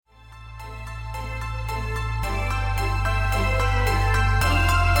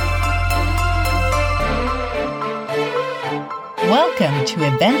Welcome to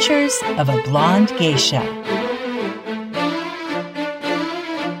Adventures of a Blonde Geisha.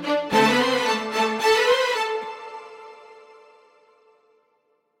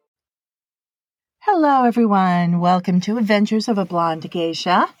 Hello, everyone. Welcome to Adventures of a Blonde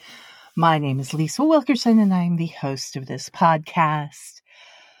Geisha. My name is Lisa Wilkerson, and I'm the host of this podcast.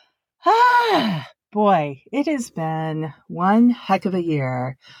 Boy, it has been one heck of a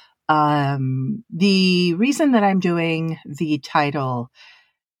year. The reason that I'm doing the title,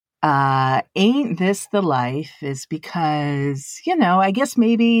 Ain't This the Life, is because, I guess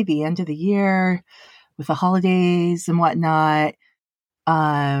maybe the end of the year with the holidays and whatnot,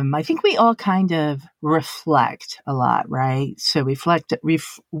 I think we all kind of reflect a lot, right? So we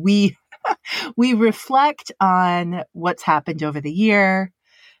reflect on what's happened over the year,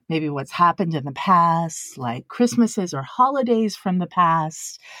 maybe what's happened in the past, like Christmases or holidays from the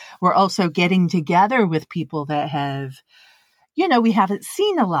past. We're also getting together with people that have, we haven't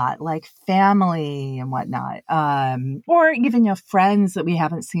seen a lot, like family and whatnot, or even, friends that we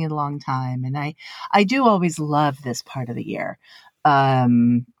haven't seen in a long time. And I do always love this part of the year.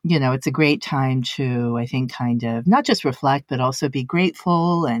 It's a great time to, I think, kind of not just reflect, but also be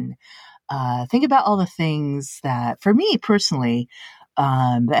grateful and think about all the things that, for me personally,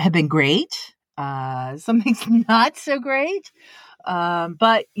 that have been great. Some things not so great.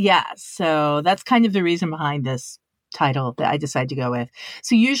 But yeah, so that's kind of the reason behind this title that I decided to go with.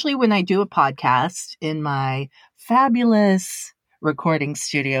 So usually when I do a podcast in my fabulous recording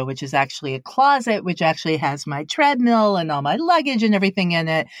studio, which is actually a closet, which actually has my treadmill and all my luggage and everything in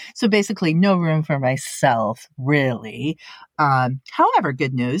it. So basically no room for myself, really. However,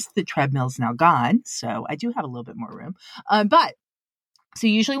 good news, the treadmill's now gone. So I do have a little bit more room. So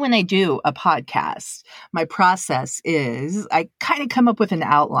usually when I do a podcast, my process is I kind of come up with an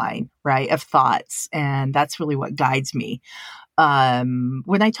outline, right, of thoughts. And that's really what guides me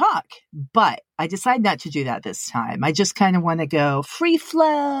when I talk. But I decided not to do that this time. I just kind of want to go free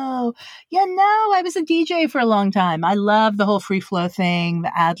flow. I was a DJ for a long time. I love the whole free flow thing,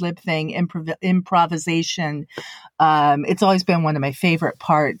 the ad lib thing, improvisation. It's always been one of my favorite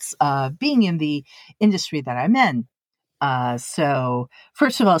parts of being in the industry that I'm in. So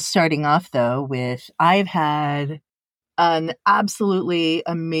first of all, starting off though with, I've had an absolutely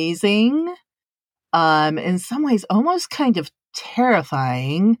amazing, in some ways almost kind of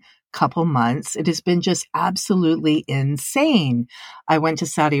terrifying couple months. It has been just absolutely insane. I went to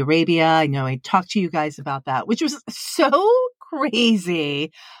Saudi Arabia. I know I talked to you guys about that, which was so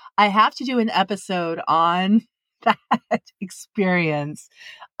crazy. I have to do an episode on that experience.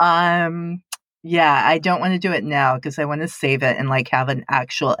 Yeah, I don't want to do it now because I want to save it and have an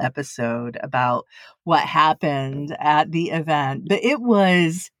actual episode about what happened at the event. But it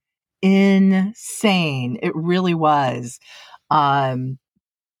was insane. It really was. And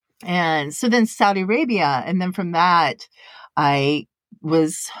so then Saudi Arabia, and then from that, I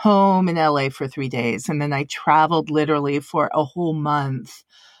was home in LA for 3 days, and then I traveled literally for a whole month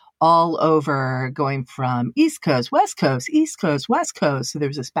all over, going from East Coast, West Coast, East Coast, West Coast. So there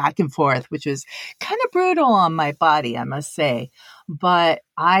was this back and forth, which was kind of brutal on my body, I must say. But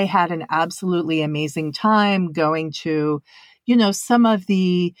I had an absolutely amazing time going to, some of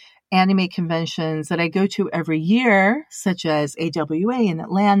the anime conventions that I go to every year, such as AWA in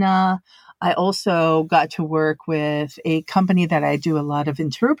Atlanta. I also got to work with a company that I do a lot of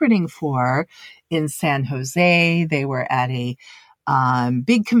interpreting for in San Jose. They were at a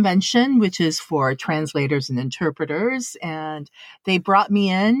big convention, which is for translators and interpreters. And they brought me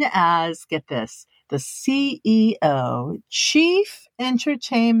in as, get this, the CEO, Chief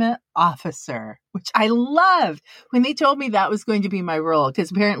Entertainment Officer, which I loved when they told me that was going to be my role.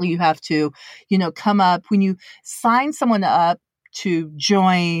 Because apparently you have to, come up when you sign someone up to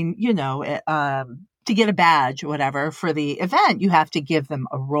join, to get a badge or whatever for the event, you have to give them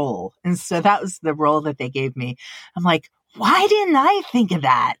a role. And so that was the role that they gave me. I'm like, why didn't I think of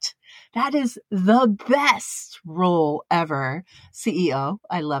that? That is the best role ever. CEO.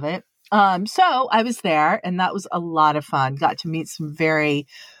 I love it. So I was there and that was a lot of fun. Got to meet some very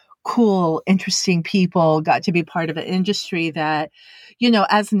cool, interesting people, got to be part of an industry that,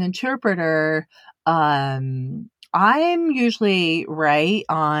 as an interpreter, I'm usually right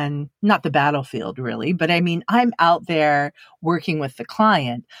on, not the battlefield really, but I mean, I'm out there working with the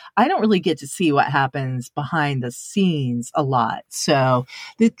client. I don't really get to see what happens behind the scenes a lot. So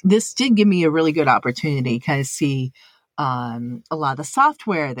this did give me a really good opportunity to kind of see a lot of the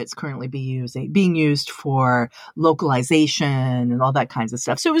software that's currently being used for localization and all that kinds of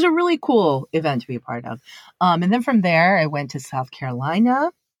stuff. So it was a really cool event to be a part of. And then from there, I went to South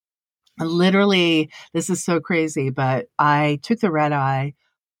Carolina. Literally, this is so crazy, but I took the red eye.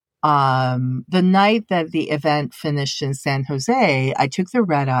 The night that the event finished in San Jose, I took the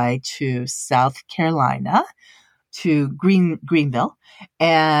red eye to South Carolina, to Greenville,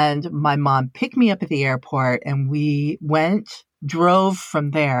 and my mom picked me up at the airport, and we drove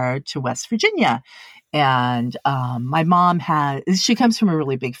from there to West Virginia. And my mom she comes from a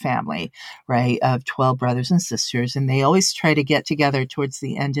really big family, right, of 12 brothers and sisters, and they always try to get together towards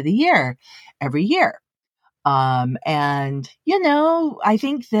the end of the year, every year. And, I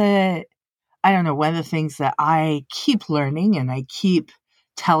think that, I don't know, one of the things that I keep learning and I keep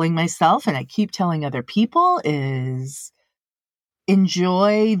telling myself and I keep telling other people is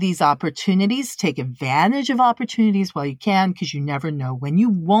enjoy these opportunities, take advantage of opportunities while you can, because you never know when you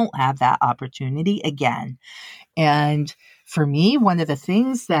won't have that opportunity again. And for me, one of the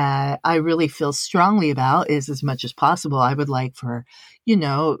things that I really feel strongly about is, as much as possible, I would like for,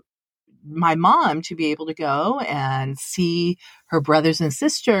 my mom to be able to go and see her brothers and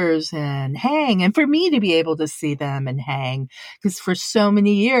sisters and hang, and for me to be able to see them and hang, because for so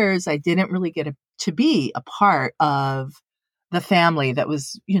many years I didn't really get to be a part of the family that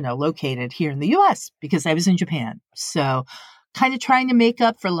was, located here in the US because I was in Japan. So kind of trying to make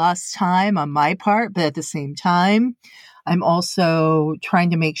up for lost time on my part, but at the same time, I'm also trying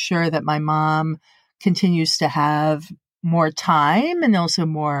to make sure that my mom continues to have more time and also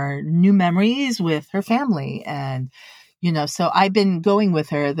more new memories with her family. And, so I've been going with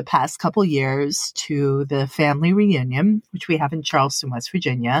her the past couple years to the family reunion, which we have in Charleston, West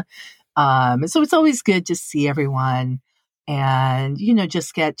Virginia. So it's always good to see everyone and,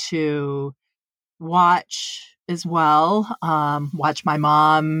 just get to watch as well, watch my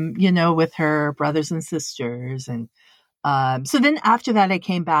mom, with her brothers and sisters. And so then after that, I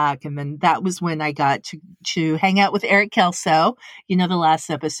came back, and then that was when I got to hang out with Eric Kelso. The last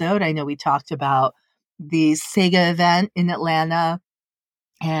episode, I know we talked about the Sega event in Atlanta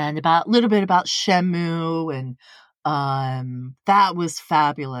and a little bit about Shenmue, and that was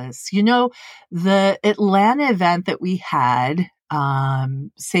fabulous. The Atlanta event that we had,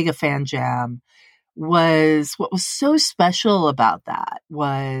 Sega Fan Jam, what was so special about that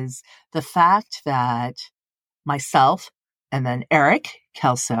was the fact that myself, and then Eric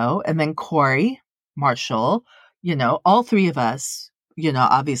Kelso, and then Corey Marshall, all three of us,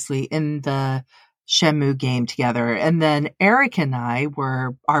 obviously in the Shenmue game together. And then Eric and I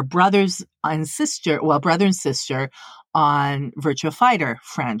were our brother and sister on Virtua Fighter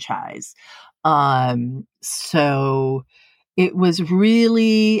franchise. So it was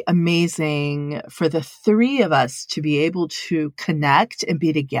really amazing for the three of us to be able to connect and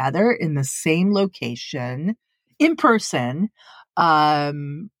be together in the same location in person,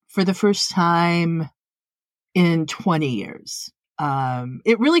 for the first time in 20 years.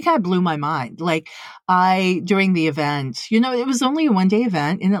 It really kind of blew my mind. Like during the event, it was only a 1-day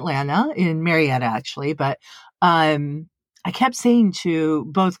event in Atlanta, in Marietta actually, but, I kept saying to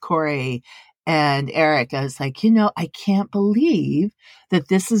both Corey and Eric, I was like, I can't believe that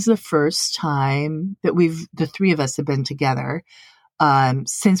this is the first time that the three of us have been together,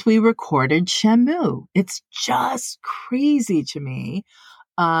 since we recorded Shenmue. It's just crazy to me.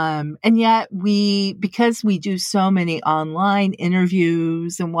 And yet because we do so many online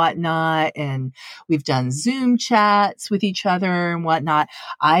interviews and whatnot, and we've done Zoom chats with each other and whatnot,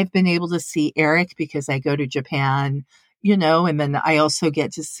 I've been able to see Eric because I go to Japan, and then I also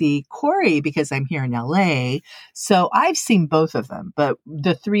get to see Corey because I'm here in LA. So I've seen both of them, but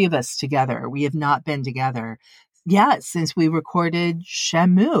the three of us together, we have not been together yet since we recorded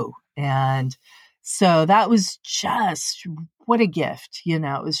Shenmue. And so that was just, what a gift,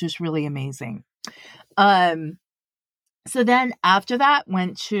 it was just really amazing. So then after that,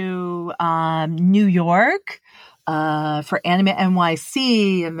 went to New York for Anime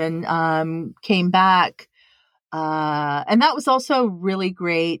NYC, and then came back. And that was also really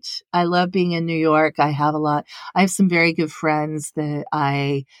great. I love being in New York. I have some very good friends that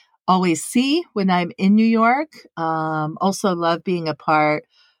I always see when I'm in New York. Also love being a part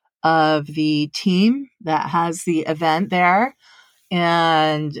of the team that has the event there.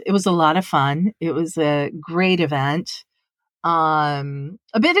 And it was a lot of fun. It was a great event. A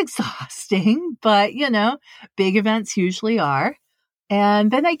bit exhausting, but big events usually are.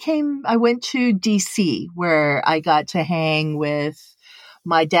 And then I went to DC, where I got to hang with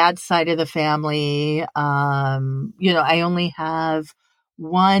my dad's side of the family. I only have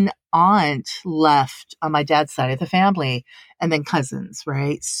one aunt left on my dad's side of the family, and then cousins,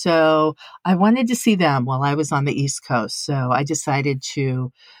 right? So I wanted to see them while I was on the East Coast. So I decided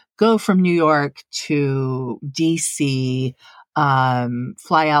to go from New York to DC,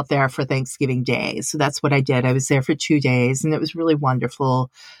 fly out there for Thanksgiving Day. So that's what I did. I was there for 2 days, and it was really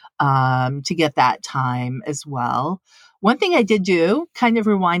wonderful to get that time as well. One thing I did do, kind of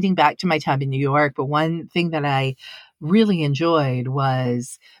rewinding back to my time in New York, but one thing that I really enjoyed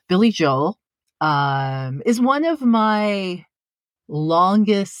was Billy Joel is one of my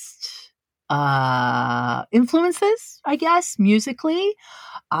longest influences, I guess, musically.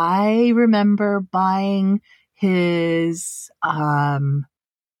 I remember buying his on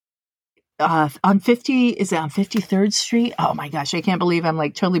 50, is it on 53rd Street? Oh my gosh, I can't believe I'm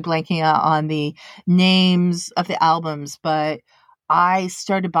like totally blanking out on the names of the albums, but I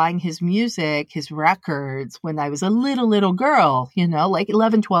started buying his music, his records when I was a little girl, like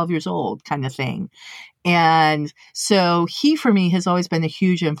 11, 12 years old kind of thing. And so he, for me, has always been a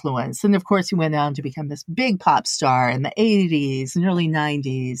huge influence. And of course, he went on to become this big pop star in the 80s and early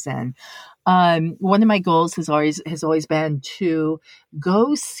 90s. And one of my goals has always been to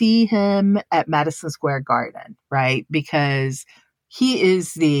go see him at Madison Square Garden, right? Because he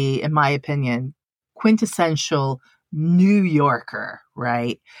is in my opinion, quintessential New Yorker,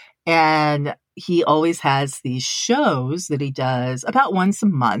 right? And he always has these shows that he does about once a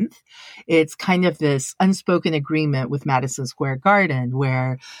month. It's kind of this unspoken agreement with Madison Square Garden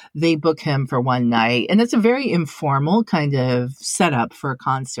where they book him for one night. And it's a very informal kind of setup for a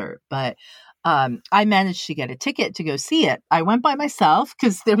concert. But I managed to get a ticket to go see it. I went by myself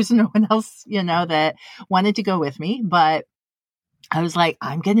because there was no one else, that wanted to go with me. But I was like,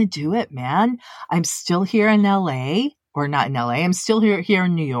 I'm going to do it, man. I'm still here in LA. Or not in LA. I'm still here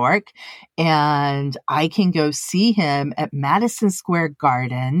in New York, and I can go see him at Madison Square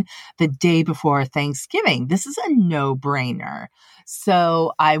Garden the day before Thanksgiving. This is a no-brainer.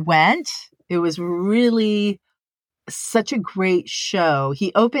 So I went. It was really such a great show.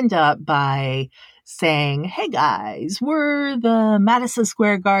 He opened up by saying, "Hey guys, we're the Madison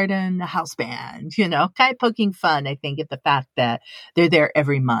Square Garden house band," kind of poking fun, I think, at the fact that they're there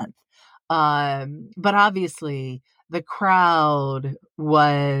every month. But obviously the crowd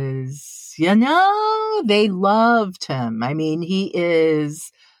was, they loved him. I mean, he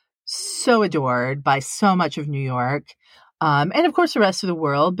is so adored by so much of New York. And of course the rest of the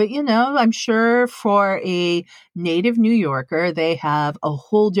world. But, I'm sure for a native New Yorker, they have a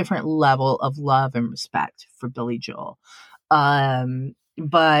whole different level of love and respect for Billy Joel.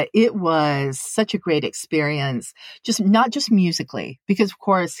 But it was such a great experience, not just musically, because of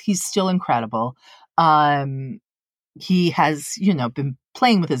course he's still incredible. He has, been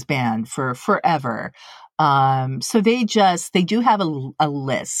playing with his band for forever. So they do have a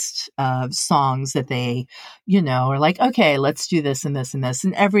list of songs that they, are like, okay, let's do this and this and this.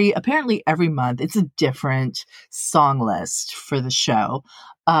 And apparently every month it's a different song list for the show.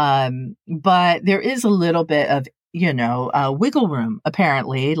 But there is a little bit of, wiggle room,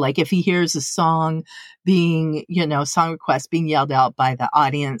 apparently. Like if he hears a song being, song request being yelled out by the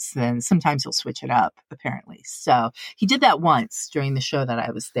audience, then sometimes he'll switch it up, apparently. So he did that once during the show that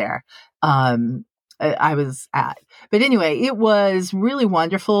I was there. I was at. But anyway, it was really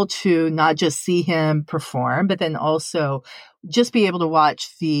wonderful to not just see him perform, but then also just be able to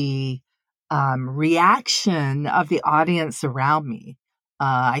watch the reaction of the audience around me.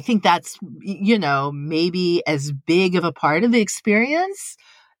 I think that's, maybe as big of a part of the experience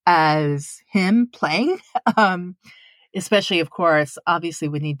as him playing. Especially, of course, obviously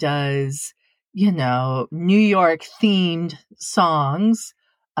when he does, New York themed songs.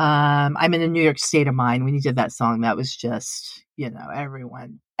 I'm in a New York state of mind when he did that song. That was just,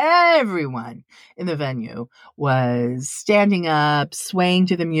 everyone in the venue was standing up, swaying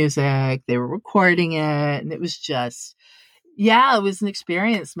to the music. They were recording it. And it was just, it was an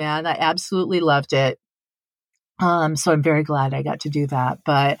experience, man. I absolutely loved it. So I'm very glad I got to do that.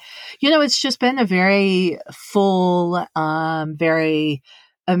 But, it's just been a very full, very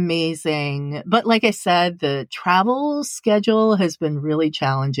amazing. But like I said, the travel schedule has been really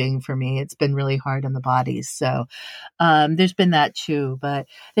challenging for me. It's been really hard on the body. So there's been that too. But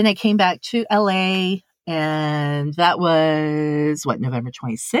then I came back to LA. And that was November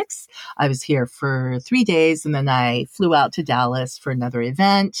 26th. I was here for 3 days and then I flew out to Dallas for another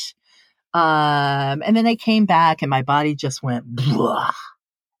event. And then I came back and my body just went blah,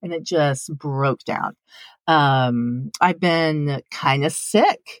 and it just broke down. I've been kind of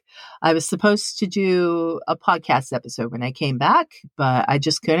sick. I was supposed to do a podcast episode when I came back, but I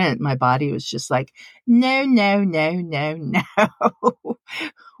just couldn't. My body was just like, no.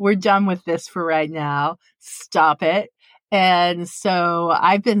 We're done with this for right now. Stop it. And so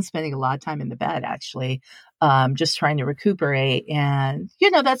I've been spending a lot of time in the bed, actually, just trying to recuperate. And,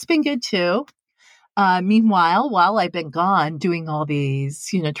 that's been good too. Meanwhile, while I've been gone doing all these,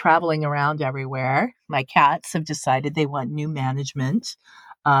 traveling around everywhere, my cats have decided they want new management.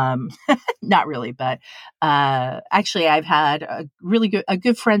 Um, Not really, but actually, I've had a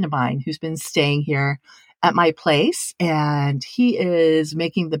good friend of mine who's been staying here at my place, and he is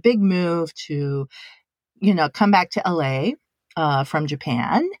making the big move to, come back to LA from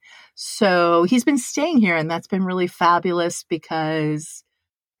Japan. So he's been staying here, and that's been really fabulous because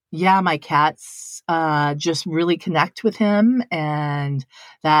yeah, my cats just really connect with him. And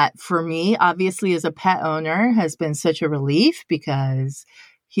that for me, obviously, as a pet owner, has been such a relief because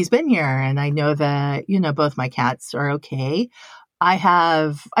he's been here. And I know that, both my cats are okay.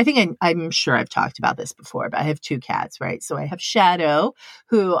 I'm sure I've talked about this before, but I have two cats, right? So I have Shadow,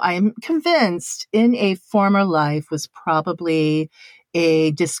 who I'm convinced in a former life was probably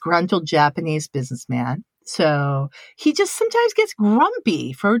a disgruntled Japanese businessman. So he just sometimes gets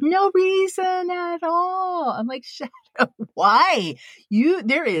grumpy for no reason at all. I'm like, Shadow, why?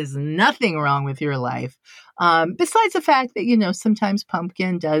 There is nothing wrong with your life. Besides the fact that, sometimes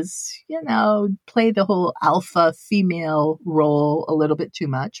Pumpkin does, play the whole alpha female role a little bit too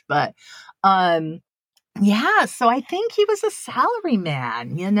much. But, yeah, so I think he was a salary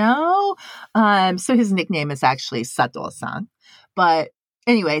man. So his nickname is actually Sato-san. But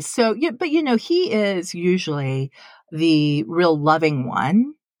anyway, so yeah, but he is usually the real loving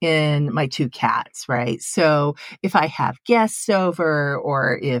one in my two cats, right? So if I have guests over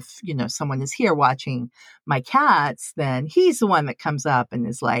or if, someone is here watching my cats, then he's the one that comes up and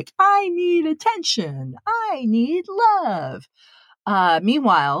is like, I need attention. I need love.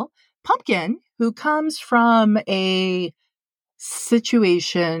 Meanwhile, Pumpkin, who comes from a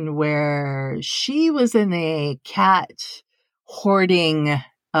situation where she was in a cat hoarding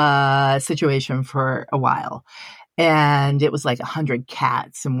situation for a while. And it was like 100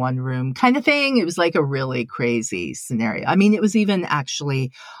 cats in one room kind of thing. It was like a really crazy scenario. I mean, it was even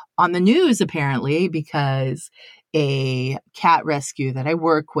actually on the news apparently because a cat rescue that I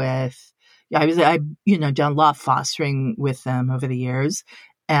work with, I've done a lot of fostering with them over the years,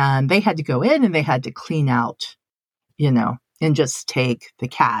 and they had to go in and they had to clean out, and just take the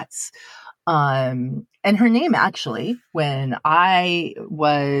cats. And her name actually, when I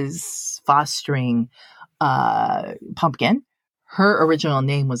was fostering Pumpkin, her original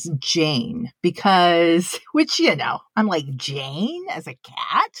name was Jane which, I'm like, Jane as a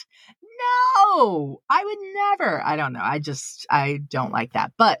cat? No, I would never. I don't know. I don't like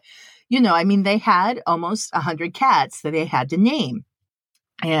that. But, they had almost 100 cats that they had to name.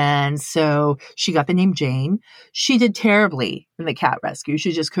 And so she got the name Jane. She did terribly in the cat rescue.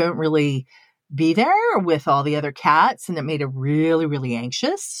 She just couldn't really be there with all the other cats, and it made her really, really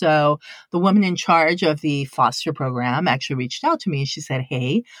anxious. So the woman in charge of the foster program actually reached out to me. She said,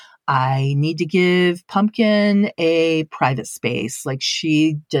 hey, I need to give Pumpkin a private space. Like,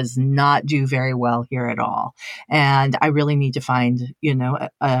 she does not do very well here at all. And I really need to find,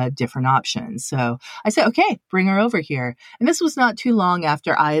 a different option. So I said, okay, bring her over here. And this was not too long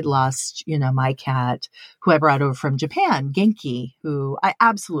after I had lost, my cat, who I brought over from Japan, Genki, who I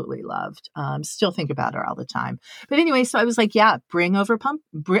absolutely loved. Still think about her all the time. But anyway, so I was like, yeah, bring over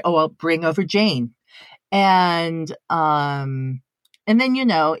Jane. And then,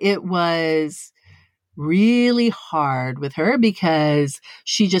 it was really hard with her because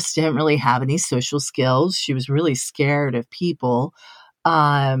she just didn't really have any social skills. She was really scared of people.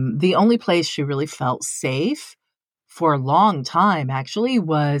 The only place she really felt safe for a long time actually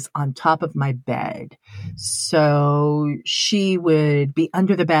was on top of my bed. So she would be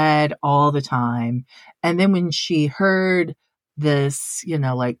under the bed all the time. And then when she heard this,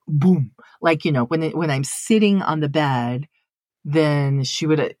 like boom, like, when I'm sitting on the bed, then she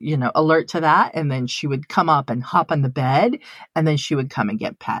would, alert to that. And then she would come up and hop on the bed, and then she would come and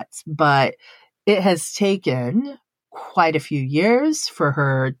get pets. But it has taken quite a few years for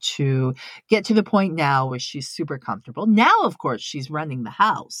her to get to the point now where she's super comfortable. Now, of course, she's running the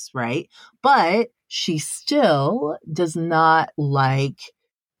house, right? But she still does not like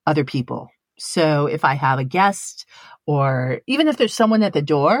other people. So if I have a guest, or even if there's someone at the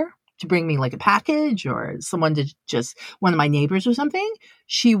door to bring me like a package, or someone to just one of my neighbors or something,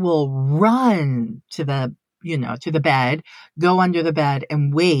 she will run to the bed, go under the bed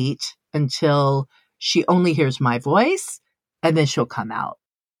and wait until she only hears my voice, and then she'll come out.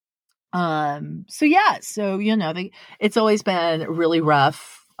 So it's always been really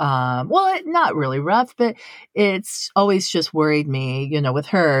rough. Not really rough, but it's always just worried me, with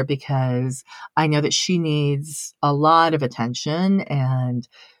her, because I know that she needs a lot of attention, and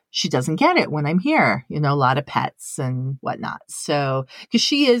she doesn't get it when I'm here, a lot of pets and whatnot. So, because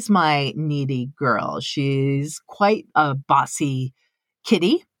she is my needy girl, she's quite a bossy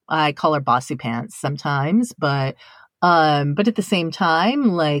kitty. I call her bossy pants sometimes, but at the same time,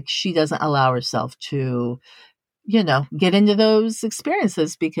 like she doesn't allow herself to, get into those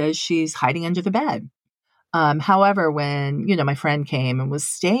experiences because she's hiding under the bed. However, when, my friend came and was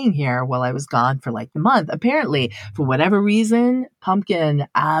staying here while I was gone for like the month, apparently for whatever reason, Pumpkin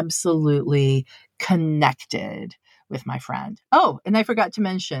absolutely connected with my friend. Oh, and I forgot to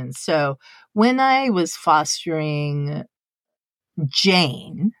mention. So when I was fostering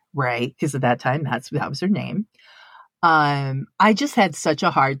Jane, right? Because at that time, that was her name. I just had such a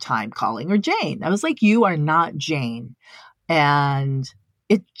hard time calling her Jane. I was like, you are not Jane. And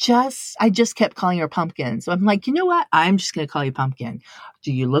I just kept calling her Pumpkin. So I'm like, you know what? I'm just going to call you Pumpkin.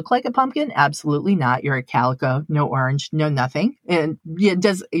 Do you look like a pumpkin? Absolutely not. You're a calico, no orange, no nothing. And it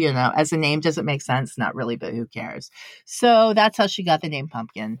does, as a name, does it make sense? Not really, but who cares? So that's how she got the name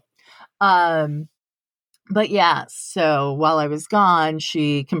Pumpkin. But yeah, so while I was gone,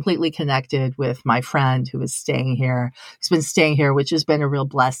 she completely connected with my friend who was staying here, who's been staying here, which has been a real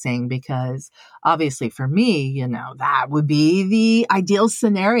blessing because obviously for me, that would be the ideal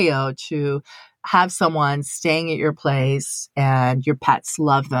scenario to have someone staying at your place and your pets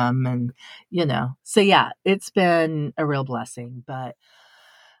love them. And, so yeah, it's been a real blessing. But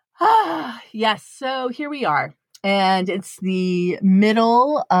yes, so here we are. And it's the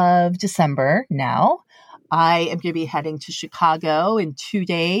middle of December now. I am going to be heading to Chicago in 2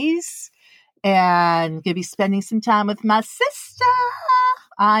 days and going to be spending some time with my sister.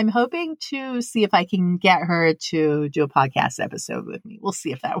 I'm hoping to see if I can get her to do a podcast episode with me. We'll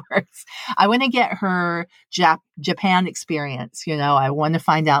see if that works. I want to get her Japan experience. I want to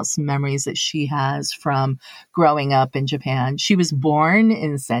find out some memories that she has from growing up in Japan. She was born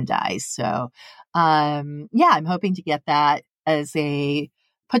in Sendai. So, yeah, I'm hoping to get that as a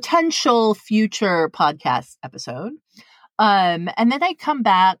potential future podcast episode. And then I come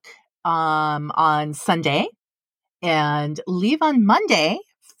back on Sunday and leave on Monday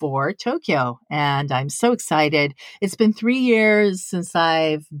for Tokyo. And I'm so excited. It's been 3 years since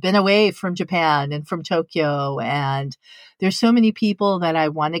I've been away from Japan and from Tokyo. And there's so many people that I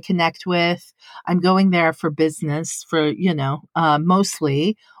want to connect with. I'm going there for business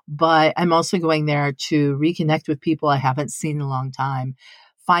mostly, but I'm also going there to reconnect with people I haven't seen in a long time.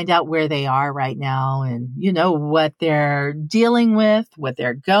 Find out where they are right now and, what they're dealing with, what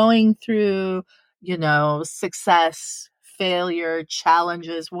they're going through, success, failure,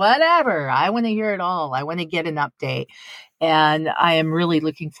 challenges, whatever. I want to hear it all. I want to get an update. And I am really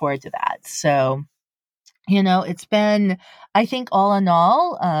looking forward to that. So, it's been, I think all in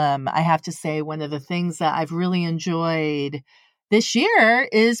all, I have to say one of the things that I've really enjoyed this year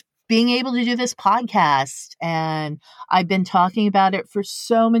is being able to do this podcast. And I've been talking about it for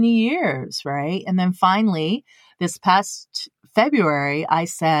so many years, right? And then finally, this past February, I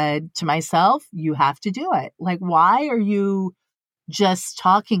said to myself, you have to do it. Like, why are you just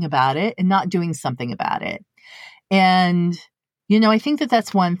talking about it and not doing something about it? And, I think that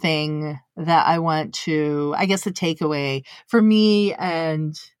that's one thing that I want to, I guess, a takeaway for me.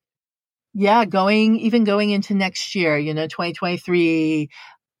 And yeah, going into next year, 2023,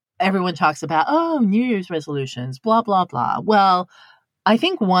 everyone talks about, New Year's resolutions, blah, blah, blah. Well, I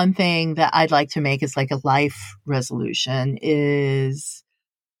think one thing that I'd like to make is like a life resolution is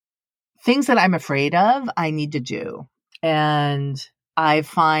things that I'm afraid of, I need to do. And I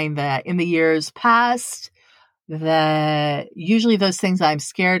find that in the years past, that usually those things I'm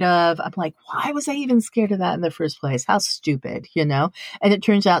scared of, I'm like, why was I even scared of that in the first place? How stupid, And it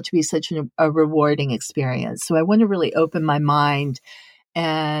turns out to be such a rewarding experience. So I want to really open my mind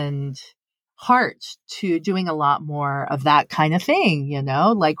and heart to doing a lot more of that kind of thing,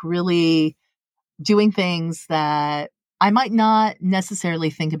 like really doing things that I might not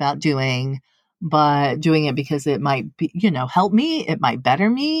necessarily think about doing, but doing it because it might be, help me. It might better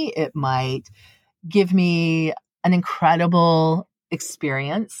me. It might give me an incredible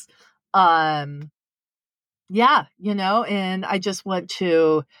experience. Yeah, and I just want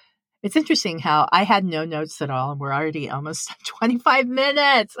to, it's interesting how I had no notes at all and we're already almost at 25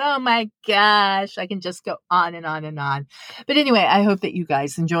 minutes. Oh my gosh. I can just go on and on and on. But anyway, I hope that you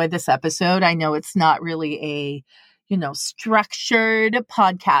guys enjoyed this episode. I know it's not really a, structured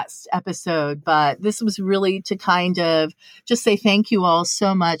podcast episode, but this was really to kind of just say thank you all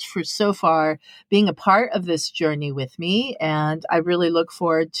so much for so far being a part of this journey with me. And I really look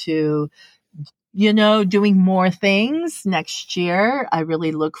forward to doing more things next year. I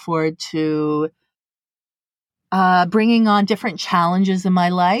really look forward to bringing on different challenges in my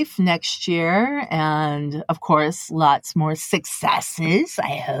life next year. And of course, lots more successes,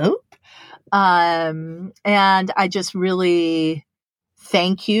 I hope. And I just really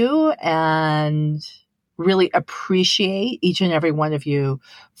thank you and really appreciate each and every one of you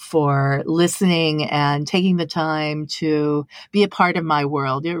for listening and taking the time to be a part of my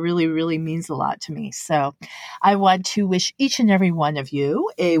world. It really, really means a lot to me. So I want to wish each and every one of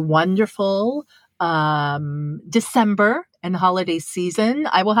you a wonderful December and holiday season.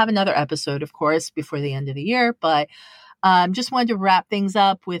 I will have another episode, of course, before the end of the year, but just wanted to wrap things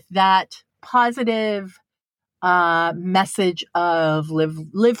up with that positive message of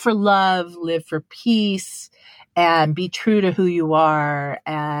live for love, live for peace, and be true to who you are.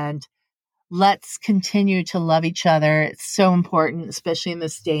 And let's continue to love each other. It's so important, especially in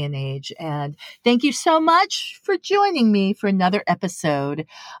this day and age. And thank you so much for joining me for another episode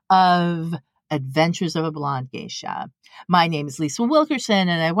of Adventures of a Blonde Geisha. My name is Lisa Wilkerson,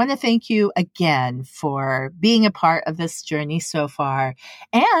 and I want to thank you again for being a part of this journey so far.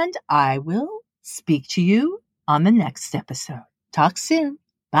 And I will speak to you on the next episode. Talk soon.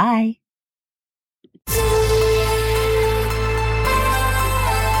 Bye.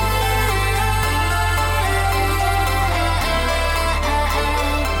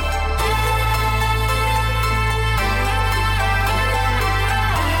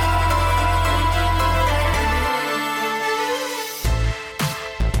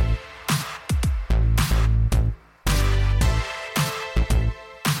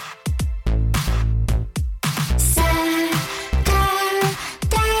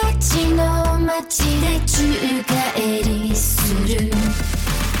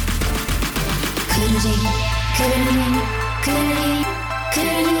くるりくるりくるりくる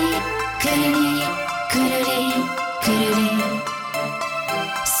りくるり